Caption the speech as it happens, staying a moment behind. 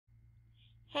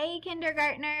Hey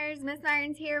kindergartners, Miss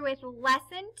Martin's here with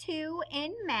lesson 2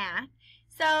 in math.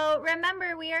 So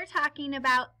remember, we are talking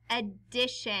about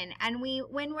addition, and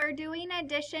when we're doing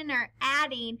addition or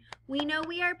adding, we know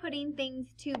we are putting things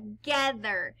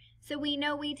together. So we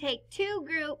know we take two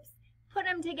groups, put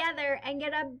them together, and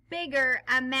get a bigger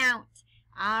amount.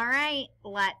 All right,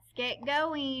 let's get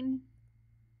going.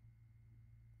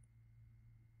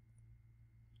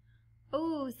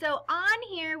 Ooh, so on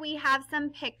here we have some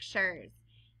pictures.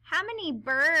 How many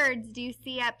birds do you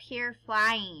see up here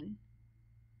flying?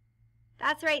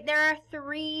 That's right, there are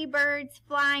 3 birds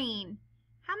flying.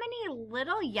 How many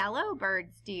little yellow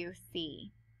birds do you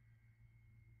see?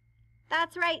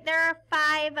 That's right, there are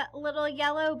 5 little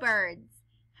yellow birds.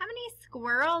 How many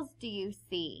squirrels do you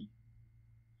see?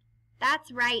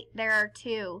 That's right, there are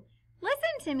 2.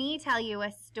 Listen to me tell you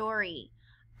a story.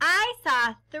 I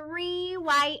saw 3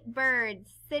 white birds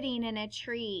sitting in a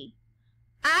tree.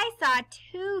 I saw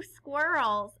 2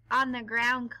 squirrels on the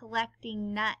ground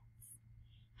collecting nuts.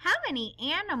 How many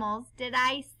animals did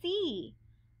I see?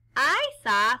 I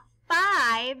saw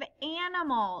 5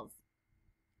 animals.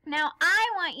 Now I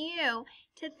want you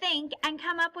to think and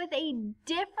come up with a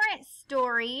different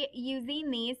story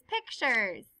using these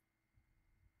pictures.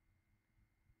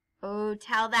 Oh,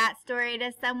 tell that story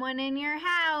to someone in your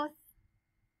house.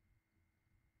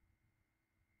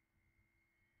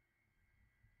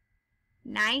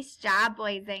 Nice job,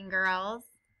 boys and girls.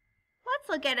 Let's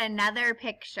look at another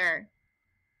picture.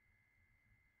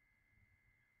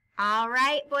 All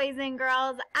right, boys and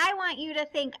girls, I want you to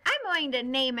think I'm going to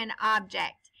name an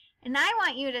object, and I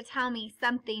want you to tell me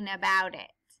something about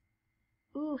it.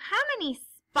 Ooh, how many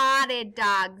spotted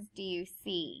dogs do you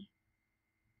see?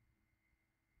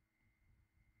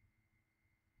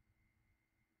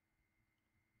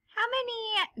 How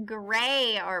many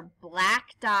gray or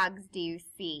black dogs do you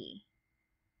see?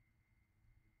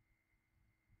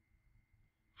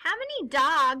 How many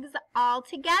dogs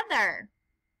altogether?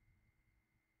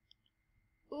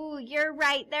 Ooh, you're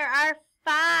right. There are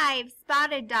 5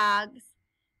 spotted dogs,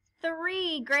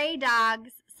 3 gray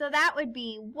dogs. So that would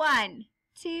be 1,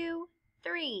 2,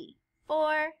 3,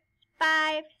 4,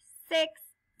 5, 6,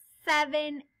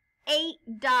 7,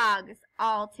 8 dogs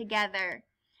altogether.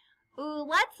 Ooh,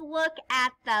 let's look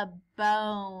at the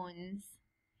bones.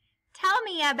 Tell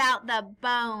me about the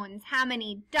bones. How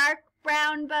many dark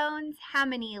brown bones, how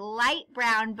many light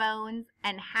brown bones,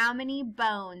 and how many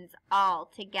bones all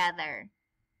together?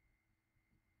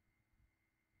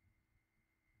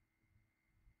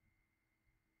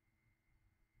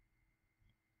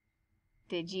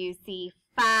 Did you see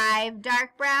 5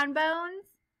 dark brown bones,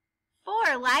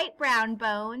 4 light brown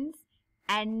bones,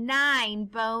 and 9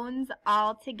 bones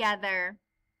all together?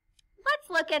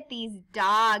 Let's look at these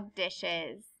dog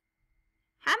dishes.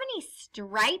 How many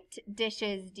striped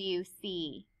dishes do you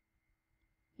see?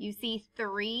 You see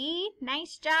 3?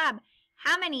 Nice job.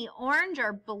 How many orange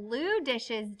or blue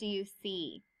dishes do you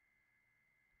see?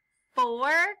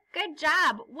 4? Good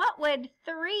job. What would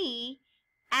 3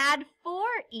 add 4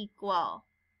 equal?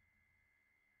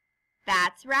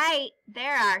 That's right.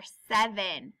 There are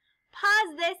 7.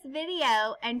 Pause this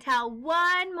video and tell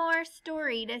one more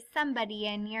story to somebody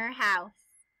in your house.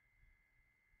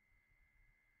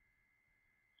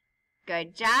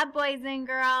 Good job, boys and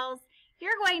girls.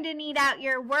 You're going to need out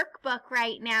your workbook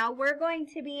right now. We're going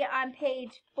to be on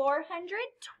page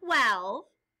 412,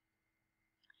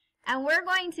 and we're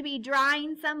going to be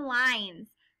drawing some lines.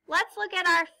 Let's look at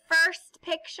our first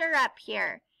picture up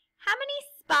here. How many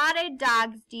spotted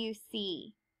dogs do you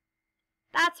see?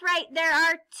 That's right, there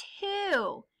are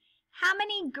 2. How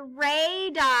many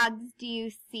gray dogs do you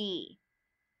see?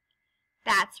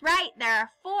 That's right, there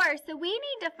are 4, so we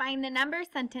need to find the number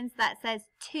sentence that says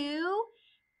 2,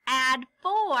 add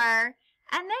 4,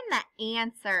 and then the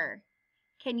answer.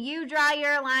 Can you draw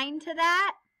your line to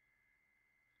that?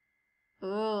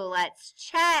 Ooh, let's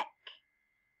check.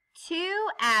 2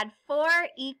 add 4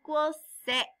 equals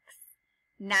 6.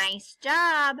 Nice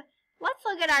job. Let's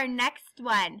look at our next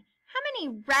one. How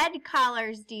many red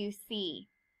collars do you see?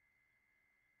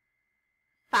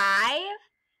 5.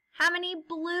 How many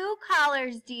blue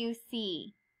collars do you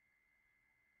see?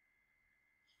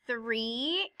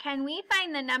 3. Can we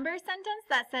find the number sentence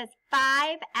that says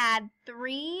 5 add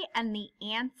 3 and the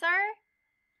answer?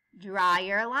 Draw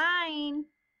your line.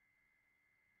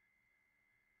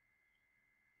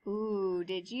 Ooh,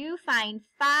 did you find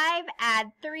 5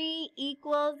 add 3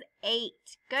 equals 8?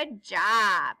 Good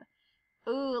job.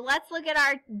 Ooh, let's look at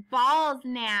our balls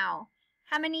now.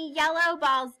 How many yellow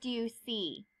balls do you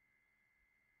see?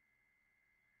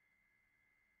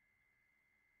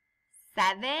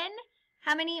 7.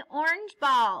 How many orange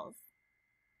balls?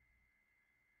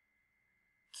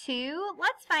 2.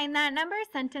 Let's find that number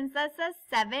sentence that says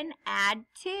 7 add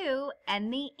 2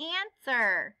 and the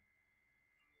answer.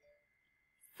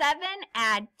 7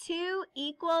 add 2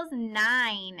 equals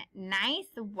 9.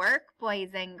 Nice work, boys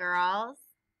and girls.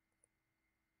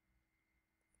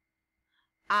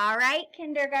 All right,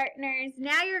 kindergartners,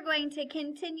 now you're going to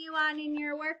continue on in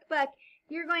your workbook.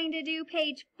 You're going to do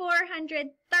page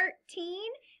 413.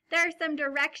 There are some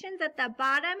directions at the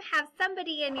bottom. Have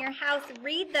somebody in your house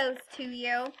read those to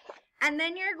you. And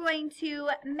then you're going to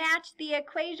match the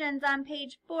equations on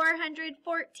page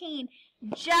 414,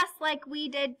 just like we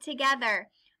did together.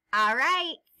 All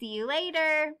right, see you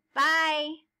later.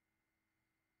 Bye.